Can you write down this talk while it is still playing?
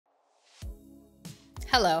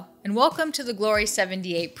Hello, and welcome to the Glory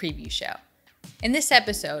 78 preview show. In this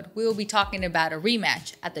episode, we will be talking about a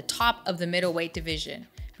rematch at the top of the middleweight division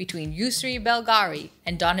between Yousri Belgaroui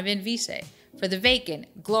and Donavan Wisse for the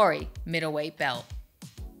vacant Glory middleweight belt.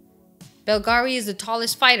 Belgaroui is the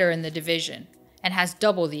tallest fighter in the division and has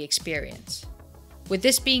double the experience. With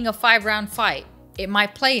this being a 5-round fight, it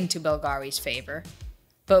might play into Belgaroui's favor,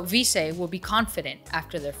 but Wisse will be confident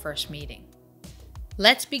after their first meeting.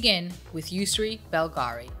 Let's begin with Yousri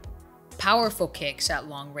Belgaroui. Powerful kicks at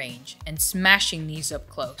long range and smashing knees up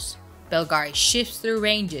close, Belgaroui shifts through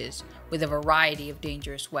ranges with a variety of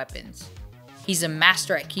dangerous weapons. He's a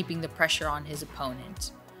master at keeping the pressure on his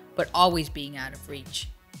opponents, but always being out of reach.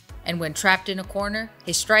 And when trapped in a corner,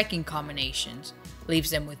 his striking combinations leaves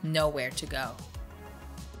them with nowhere to go.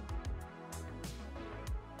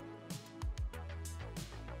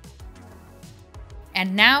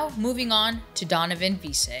 And now, moving on to Donavan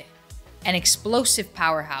Wisse, an explosive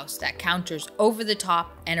powerhouse that counters over the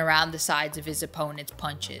top and around the sides of his opponent's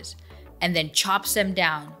punches, and then chops them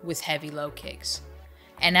down with heavy low kicks.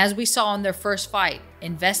 And as we saw in their first fight,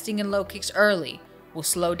 investing in low kicks early will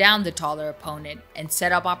slow down the taller opponent and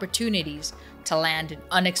set up opportunities to land an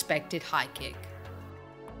unexpected high kick.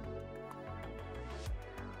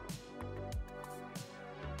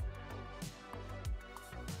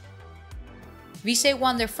 Wisse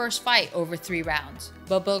won their first fight over 3 rounds,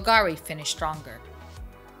 but Belgaroui finished stronger.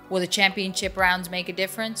 Will the championship rounds make a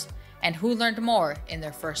difference? And who learned more in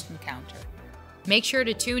their first encounter? Make sure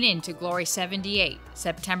to tune in to Glory 78,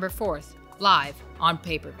 September 4th, live on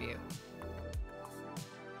pay-per-view.